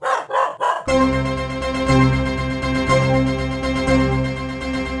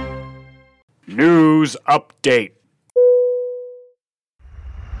News update.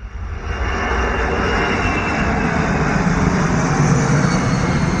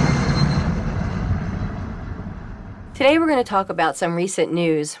 Today we're going to talk about some recent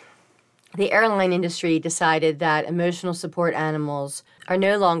news. The airline industry decided that emotional support animals are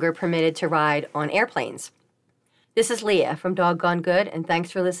no longer permitted to ride on airplanes. This is Leah from Doggone Good, and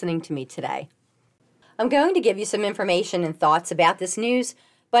thanks for listening to me today. I'm going to give you some information and thoughts about this news,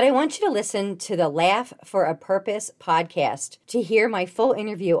 but I want you to listen to the Laugh for a Purpose podcast to hear my full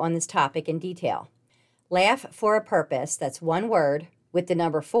interview on this topic in detail. Laugh for a Purpose, that's one word, with the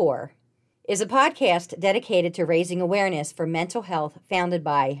number 4, is a podcast dedicated to raising awareness for mental health founded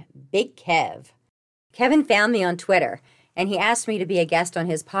by Big Kev. Kevin found me on Twitter, and he asked me to be a guest on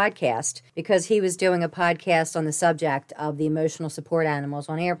his podcast because he was doing a podcast on the subject of the emotional support animals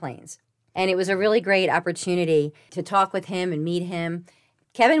on airplanes. And it was a really great opportunity to talk with him and meet him.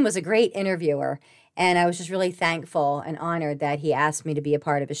 Kevin was a great interviewer, and I was just really thankful and honored that he asked me to be a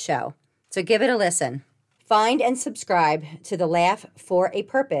part of his show. So give it a listen. Find and subscribe to the Laugh for a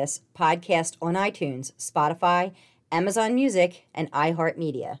Purpose podcast on iTunes, Spotify, Amazon Music, and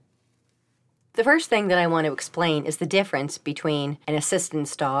iHeartMedia. The first thing that I want to explain is the difference between an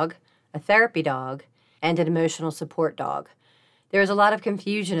assistance dog, a therapy dog, and an emotional support dog. There is a lot of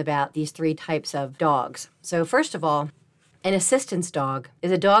confusion about these three types of dogs. So first of all, an assistance dog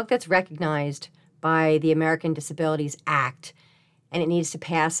is a dog that's recognized by the American Disabilities Act, and it needs to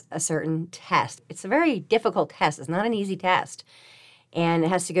pass a certain test. It's a very difficult test. It's not an easy test, and it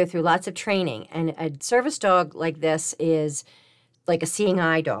has to go through lots of training. And a service dog like this is like a seeing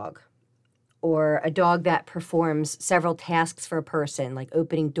eye dog, or a dog that performs several tasks for a person, like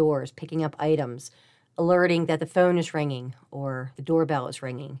opening doors, picking up items, alerting that the phone is ringing or the doorbell is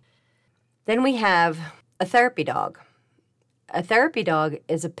ringing. Then we have a therapy dog. A therapy dog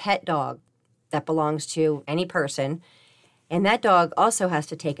is a pet dog that belongs to any person, and that dog also has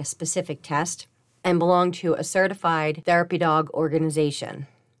to take a specific test and belong to a certified therapy dog organization.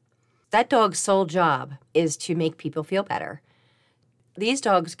 That dog's sole job is to make people feel better. These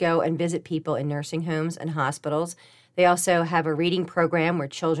dogs go and visit people in nursing homes and hospitals. They also have a reading program where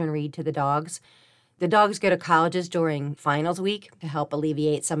children read to the dogs. The dogs go to colleges during finals week to help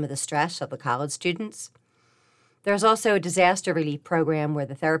alleviate some of the stress of the college students. There's also a disaster relief program where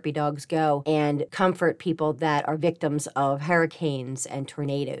the therapy dogs go and comfort people that are victims of hurricanes and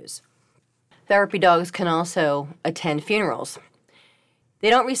tornadoes. Therapy dogs can also attend funerals. They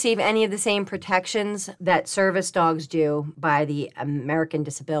don't receive any of the same protections that service dogs do by the American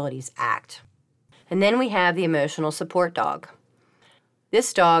Disabilities Act. And then we have the emotional support dog.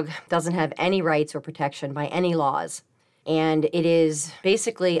 This dog doesn't have any rights or protection by any laws. And it is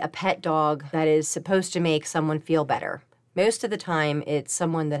basically a pet dog that is supposed to make someone feel better. Most of the time, it's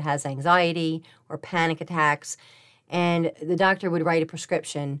someone that has anxiety or panic attacks, and the doctor would write a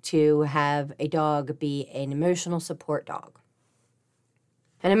prescription to have a dog be an emotional support dog.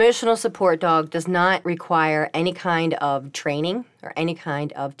 An emotional support dog does not require any kind of training or any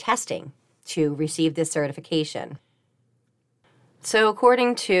kind of testing to receive this certification. So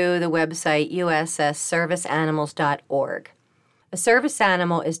according to the website ussserviceanimals.org, a service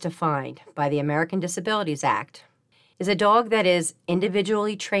animal is defined by the American Disabilities Act is a dog that is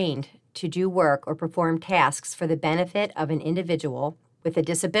individually trained to do work or perform tasks for the benefit of an individual with a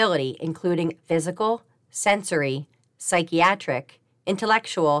disability, including physical, sensory, psychiatric,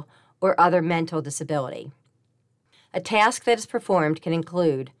 intellectual, or other mental disability. A task that is performed can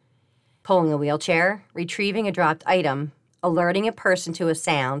include pulling a wheelchair, retrieving a dropped item, alerting a person to a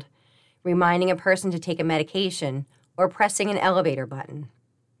sound, reminding a person to take a medication, or pressing an elevator button.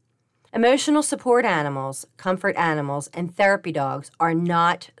 Emotional support animals, comfort animals, and therapy dogs are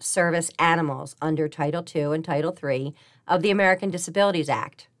not service animals under Title II and Title III of the American Disabilities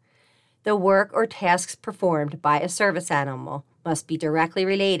Act. The work or tasks performed by a service animal must be directly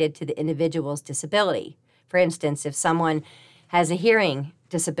related to the individual's disability. For instance, if someone has a hearing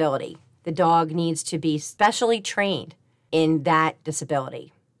disability, the dog needs to be specially trained in that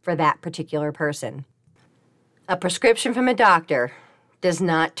disability for that particular person. A prescription from a doctor does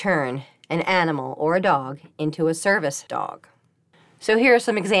not turn an animal or a dog into a service dog. So here are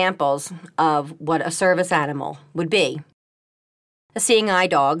some examples of what a service animal would be. A seeing eye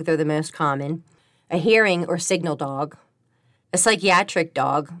dog, they're the most common. A hearing or signal dog. A psychiatric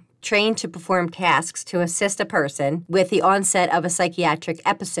dog, trained to perform tasks to assist a person with the onset of a psychiatric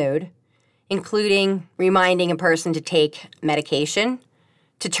episode, including reminding a person to take medication,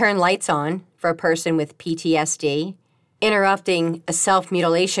 to turn lights on for a person with PTSD, interrupting a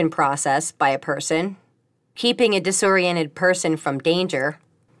self-mutilation process by a person, keeping a disoriented person from danger,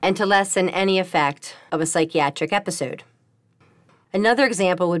 and to lessen any effect of a psychiatric episode. Another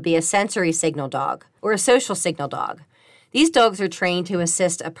example would be a sensory signal dog or a social signal dog. These dogs are trained to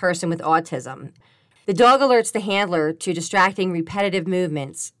assist a person with autism. The dog alerts the handler to distracting repetitive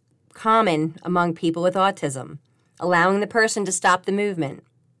movements common among people with autism, allowing the person to stop the movement.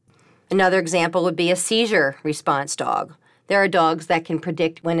 Another example would be a seizure response dog. There are dogs that can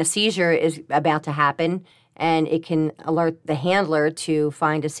predict when a seizure is about to happen, and it can alert the handler to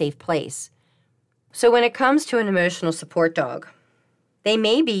find a safe place. So when it comes to an emotional support dog, they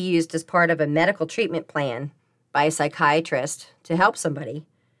may be used as part of a medical treatment plan by a psychiatrist to help somebody,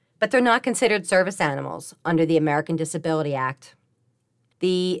 but they're not considered service animals under the American Disability Act.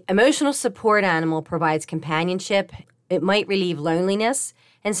 The emotional support animal provides companionship. It might relieve loneliness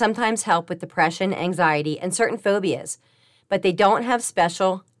and sometimes help with depression, anxiety, and certain phobias, but they don't have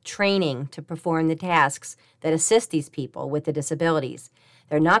special training to perform the tasks that assist these people with the disabilities.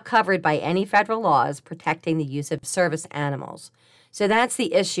 They're not covered by any federal laws protecting the use of service animals. So that's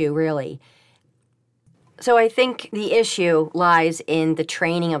the issue, really. So I think the issue lies in the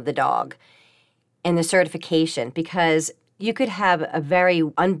training of the dog and the certification, because you could have a very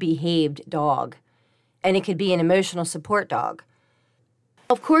unbehaved dog, and it could be an emotional support dog.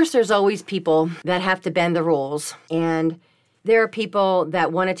 Of course, there's always people that have to bend the rules, and there are people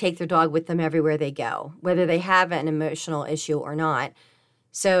that want to take their dog with them everywhere they go, whether they have an emotional issue or not.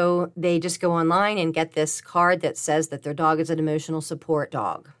 So they just go online and get this card that says that their dog is an emotional support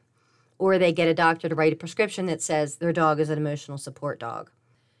dog. Or they get a doctor to write a prescription that says their dog is an emotional support dog.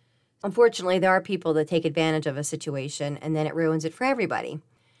 Unfortunately, there are people that take advantage of a situation and then it ruins it for everybody.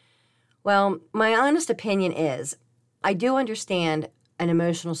 Well, my honest opinion is I do understand an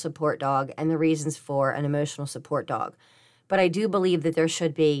emotional support dog and the reasons for an emotional support dog, but I do believe that there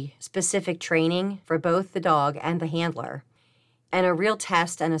should be specific training for both the dog and the handler and a real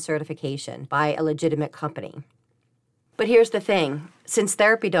test and a certification by a legitimate company. But here's the thing. Since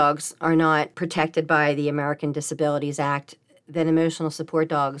therapy dogs are not protected by the American Disabilities Act, then emotional support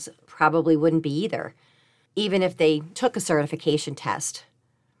dogs probably wouldn't be either, even if they took a certification test.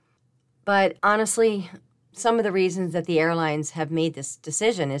 But honestly, some of the reasons that the airlines have made this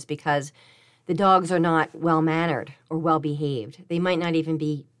decision is because the dogs are not well-mannered or well-behaved. They might not even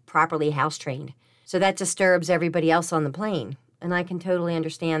be properly house-trained. So that disturbs everybody else on the plane, and I can totally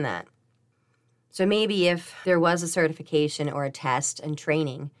understand that. So maybe if there was a certification or a test and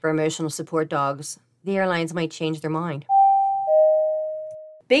training for emotional support dogs, the airlines might change their mind.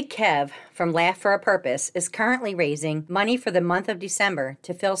 Big Kev from Laugh for a Purpose is currently raising money for the month of December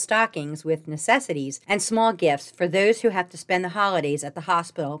to fill stockings with necessities and small gifts for those who have to spend the holidays at the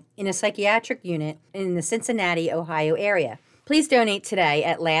hospital in a psychiatric unit in the Cincinnati, Ohio area. Please donate today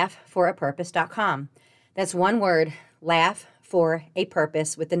at laughforapurpose.com. That's one word, laugh for a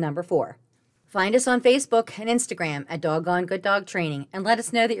purpose with the number 4. Find us on Facebook and Instagram at Doggone Good Dog Training and let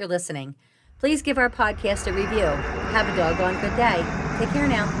us know that you're listening. Please give our podcast a review. Have a doggone good day. Take care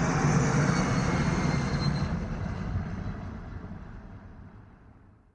now.